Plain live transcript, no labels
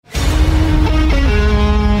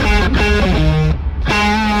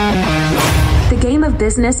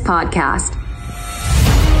Business Podcast.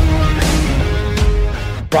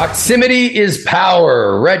 Proximity is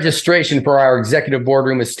power. Registration for our executive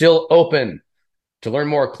boardroom is still open. To learn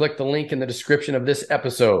more, click the link in the description of this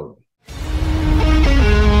episode.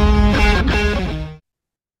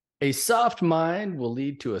 A soft mind will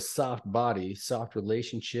lead to a soft body, soft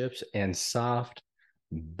relationships, and soft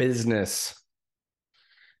business.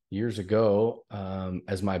 Years ago,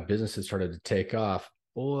 as my businesses started to take off,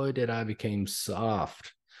 boy, did I become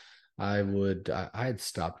soft. I had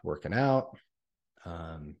stopped working out.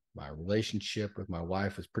 My relationship with my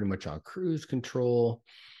wife was pretty much on cruise control.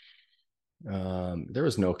 There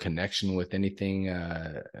was no connection with anything,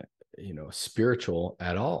 spiritual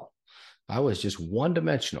at all. I was just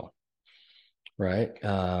one-dimensional, right?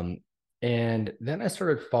 And then I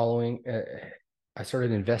started I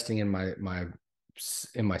started investing in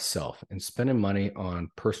myself and spending money on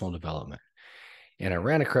personal development. And I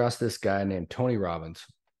ran across this guy named Tony Robbins.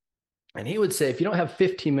 And he would say, if you don't have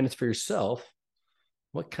 15 minutes for yourself,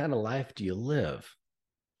 what kind of life do you live?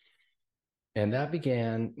 And that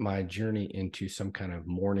began my journey into some kind of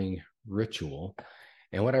morning ritual.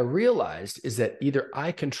 And what I realized is that either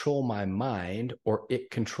I control my mind or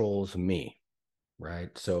it controls me,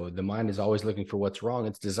 right? So the mind is always looking for what's wrong.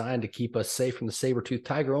 It's designed to keep us safe from the saber-toothed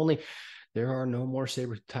tiger. Only there are no more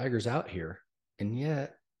saber-toothed tigers out here. And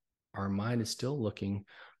yet our mind is still looking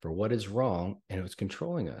for what is wrong, and it's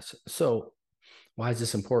controlling us. So why is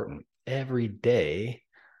this important? Every day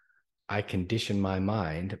I condition my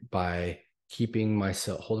mind by holding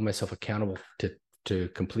myself accountable to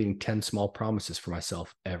completing 10 small promises for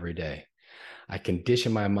myself every day. I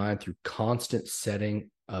condition my mind through constant setting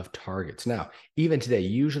of targets. Now, even today,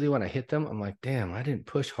 usually when I hit them, I'm like, damn, I didn't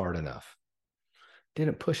push hard enough. I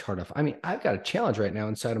mean, I've got a challenge right now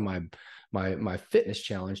inside of my fitness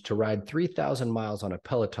challenge to ride 3,000 miles on a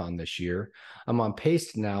Peloton this year. I'm on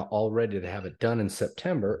pace now already to have it done in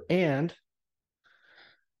September. And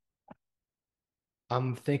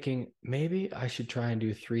I'm thinking maybe I should try and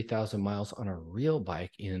do 3,000 miles on a real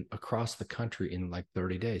bike across the country in like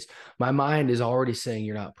 30 days. My mind is already saying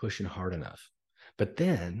you're not pushing hard enough. But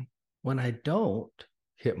then when I don't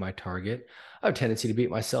hit my target, I have a tendency to beat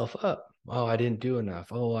myself up. Oh, I didn't do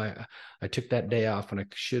enough. Oh, I took that day off when I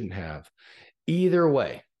shouldn't have. Either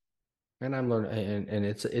way, and I'm learning, and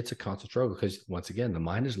it's a constant struggle because once again, the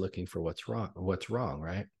mind is looking for what's wrong,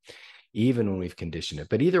 right? Even when we've conditioned it.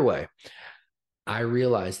 But either way, I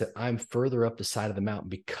realized that I'm further up the side of the mountain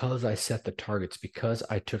because I set the targets, because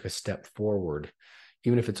I took a step forward.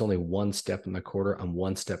 Even if it's only one step in the quarter, I'm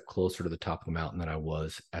one step closer to the top of the mountain than I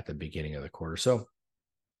was at the beginning of the quarter. So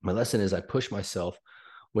my lesson is I push myself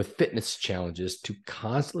with fitness challenges to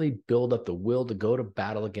constantly build up the will to go to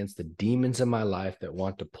battle against the demons in my life that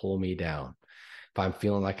want to pull me down. If I'm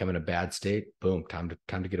feeling like I'm in a bad state, boom, time to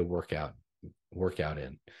get a workout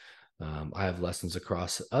in. I have lessons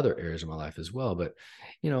across other areas of my life as well. But,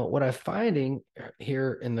 what I'm finding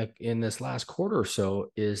here in this last quarter or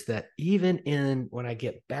so is that even when I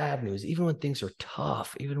get bad news, even when things are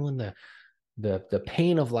tough, even when the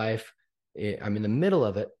pain of life, I'm in the middle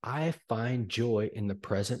of it, I find joy in the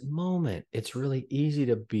present moment. It's really easy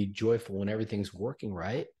to be joyful when everything's working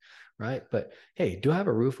right? But hey, do I have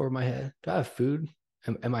a roof over my head? Do I have food?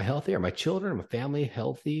 Am I healthy? Are my children, my family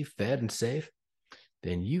healthy, fed, and safe?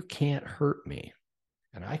 Then you can't hurt me.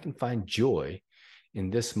 And I can find joy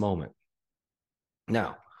in this moment.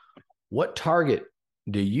 Now, what target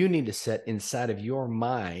do you need to set inside of your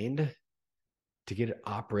mind to get it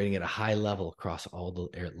operating at a high level across all the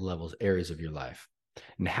areas of your life?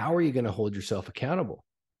 And how are you going to hold yourself accountable?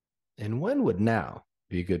 And when would now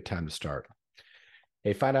be a good time to start?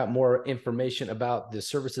 Hey, find out more information about the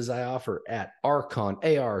services I offer at Archon,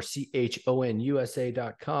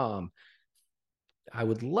 ARCHONUSA.com. I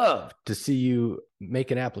would love to see you make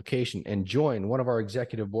an application and join one of our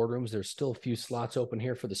executive boardrooms. There's still a few slots open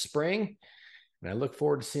here for the spring. And I look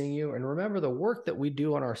forward to seeing you. And remember, the work that we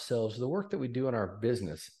do on ourselves, the work that we do in our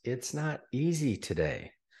business, it's not easy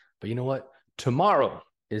today. But you know what? Tomorrow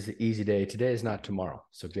is the easy day. Today is not tomorrow.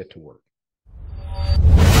 So get to work.